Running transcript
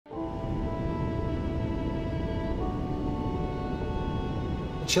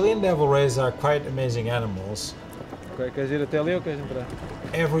Chilean devil rays are quite amazing animals.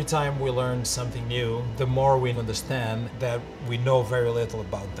 Every time we learn something new, the more we understand that we know very little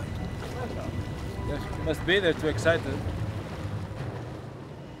about them. Yes, must be, they're too excited.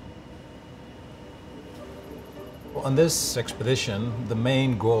 On this expedition, the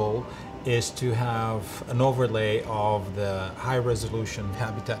main goal is to have an overlay of the high-resolution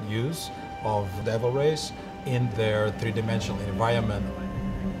habitat use of devil rays in their three-dimensional environment.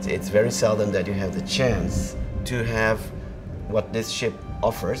 It's very seldom that you have the chance to have what this ship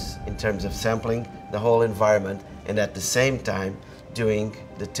offers in terms of sampling the whole environment and at the same time doing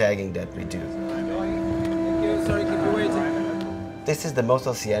the tagging that we do. Thank you, sorry, keep you waiting. This is the most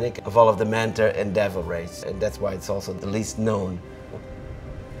oceanic of all of the manta and devil rays, and that's why it's also the least known.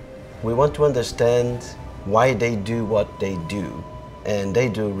 We want to understand why they do what they do, and they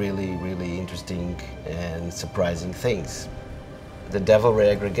do really, really interesting and surprising things. The devil ray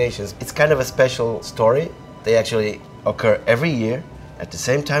aggregations, it's kind of a special story. They actually occur every year at the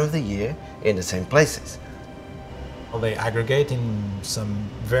same time of the year in the same places. They aggregate in some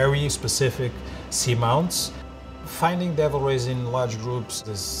very specific seamounts. Finding devil rays in large groups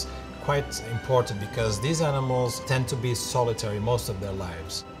is quite important because these animals tend to be solitary most of their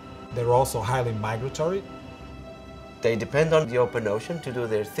lives. They're also highly migratory. They depend on the open ocean to do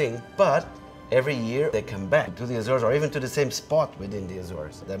their thing, but every year they come back to the Azores or even to the same spot within the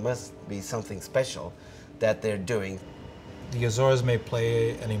Azores. There must be something special that they're doing. The Azores may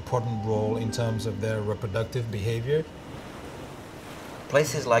play an important role in terms of their reproductive behavior.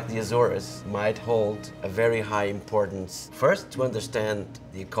 Places like the Azores might hold a very high importance, first to understand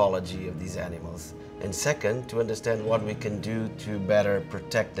the ecology of these animals, and second to understand what we can do to better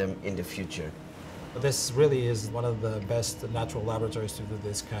protect them in the future. This really is one of the best natural laboratories to do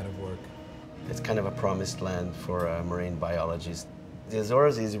this kind of work. It's kind of a promised land for marine biologists. The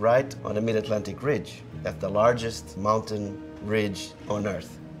Azores is right on the mid-Atlantic ridge. That's the largest mountain ridge on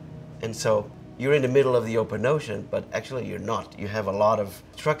Earth. And so you're in the middle of the open ocean, but actually you're not. You have a lot of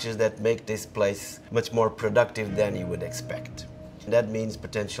structures that make this place much more productive than you would expect. And that means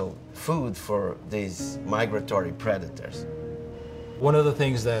potential food for these migratory predators. One of the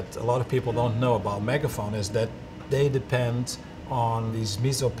things that a lot of people don't know about megafauna is that they depend on these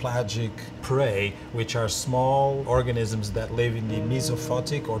mesopelagic prey, which are small organisms that live in the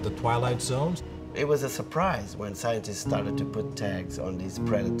mesophotic or the twilight zones. It was a surprise when scientists started to put tags on these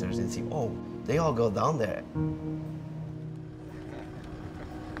predators and see, oh, they all go down there.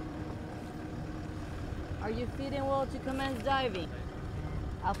 Are you feeling well to commence diving?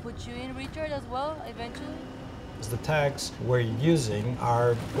 I'll put you in Richard as well, eventually. The tags we're using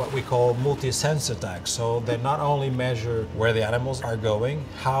are what we call multi-sensor tags. So they not only measure where the animals are going,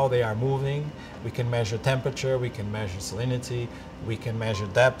 how they are moving, we can measure temperature, we can measure salinity, we can measure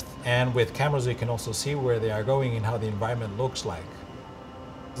depth, and with cameras we can also see where they are going and how the environment looks like.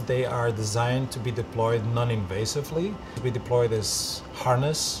 They are designed to be deployed non-invasively. We deploy this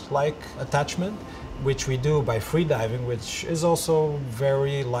harness-like attachment, which we do by free diving, which is also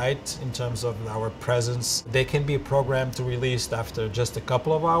very light in terms of our presence. They can be programmed to release after just a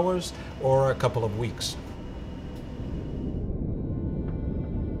couple of hours or a couple of weeks.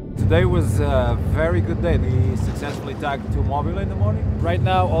 Today was a very good day. We successfully tagged 2 mobile in the morning. Right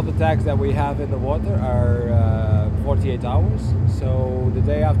now all the tags that we have in the water are 48 hours. So the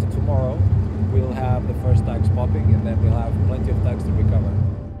day after tomorrow we'll have the first tags popping and then we'll have plenty of tags to recover.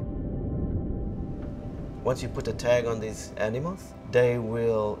 Once you put a tag on these animals, they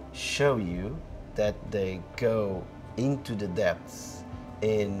will show you that they go into the depths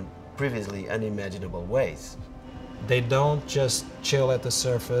in previously unimaginable ways. They don't just chill at the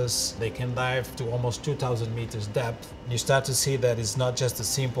surface, they can dive to almost 2,000 meters depth. You start to see that it's not just a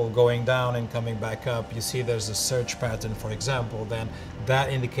simple going down and coming back up. You see there's a search pattern, for example, then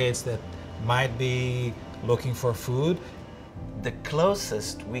that indicates that might be looking for food. The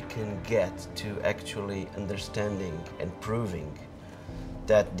closest we can get to actually understanding and proving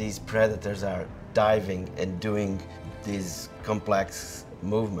that these predators are diving and doing these complex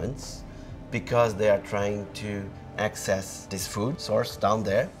movements because they are trying to access this food source down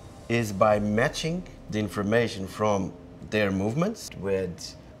there is by matching the information from their movements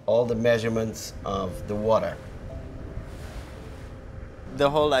with all the measurements of the water.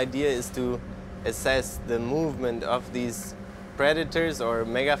 The whole idea is to assess the movement of these predators or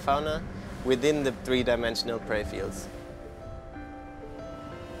megafauna within the three-dimensional prey fields.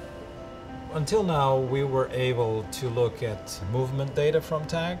 Until now, we were able to look at movement data from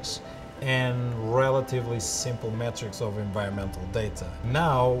tags and relatively simple metrics of environmental data.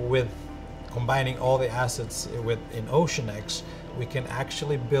 Now, with combining all the assets in OceanX, we can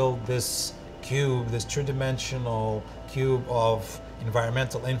actually build this cube, this three-dimensional cube of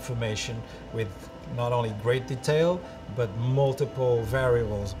environmental information with not only great detail, but multiple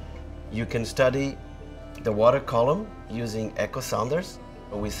variables. You can study the water column using echo sounders.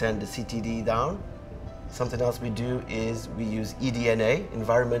 We send the CTD down. Something else we do is we use eDNA,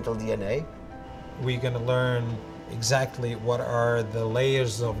 environmental DNA. We're going to learn exactly what are the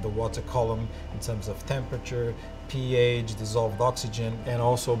layers of the water column in terms of temperature, pH, dissolved oxygen, and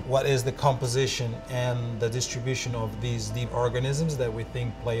also what is the composition and the distribution of these deep organisms that we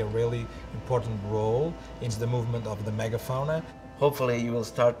think play a really important role in the movement of the megafauna. Hopefully you will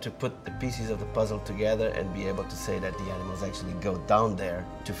start to put the pieces of the puzzle together and be able to say that the animals actually go down there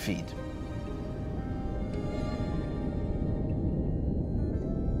to feed.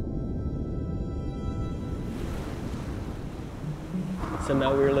 So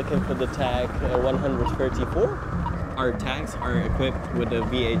now we're looking for the tag 134. Our tags are equipped with the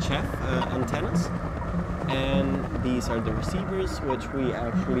VHF antennas, and these are the receivers, which we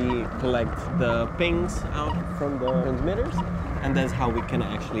actually collect the pings out from the transmitters, and that's how we can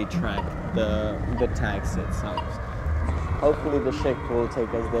actually track the tags itself. Hopefully the ship will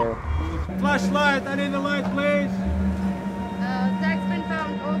take us there. Flashlight, I need the light, please. Tag's been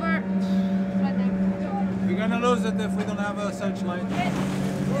found, over. Right there. We're gonna lose it if we don't have a searchlight. Yes.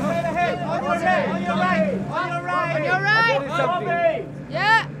 Straight ahead, on your right, on your right, on your right. On your right.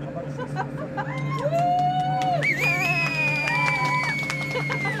 Yeah.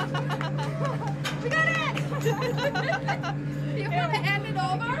 We got it. You want to hand it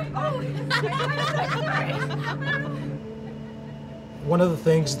over? Oh. One of the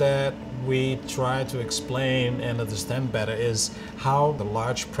things that we try to explain and understand better is how the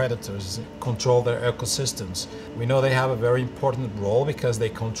large predators control their ecosystems. We know they have a very important role because they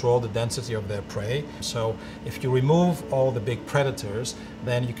control the density of their prey. So if you remove all the big predators,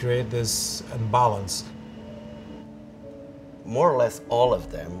 then you create this imbalance. More or less all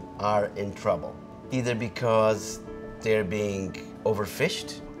of them are in trouble, either because they're being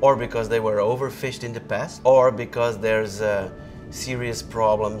overfished, or because they were overfished in the past, or because there's serious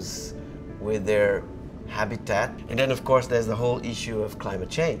problems with their habitat. And then of course there's the whole issue of climate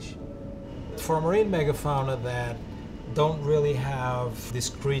change. For marine megafauna that don't really have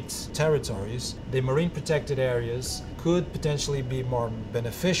discrete territories, the marine protected areas could potentially be more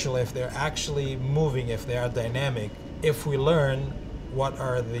beneficial if they're actually moving, if they are dynamic. If we learn what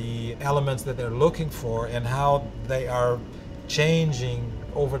are the elements that they're looking for and how they are changing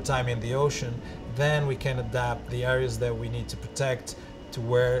over time in the ocean, then we can adapt the areas that we need to protect to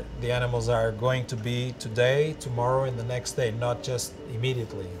where the animals are going to be today, tomorrow, and the next day, not just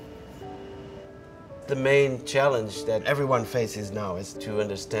immediately. The main challenge that everyone faces now is to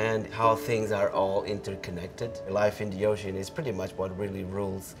understand how things are all interconnected. Life in the ocean is pretty much what really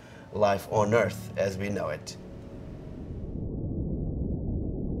rules life on Earth as we know it.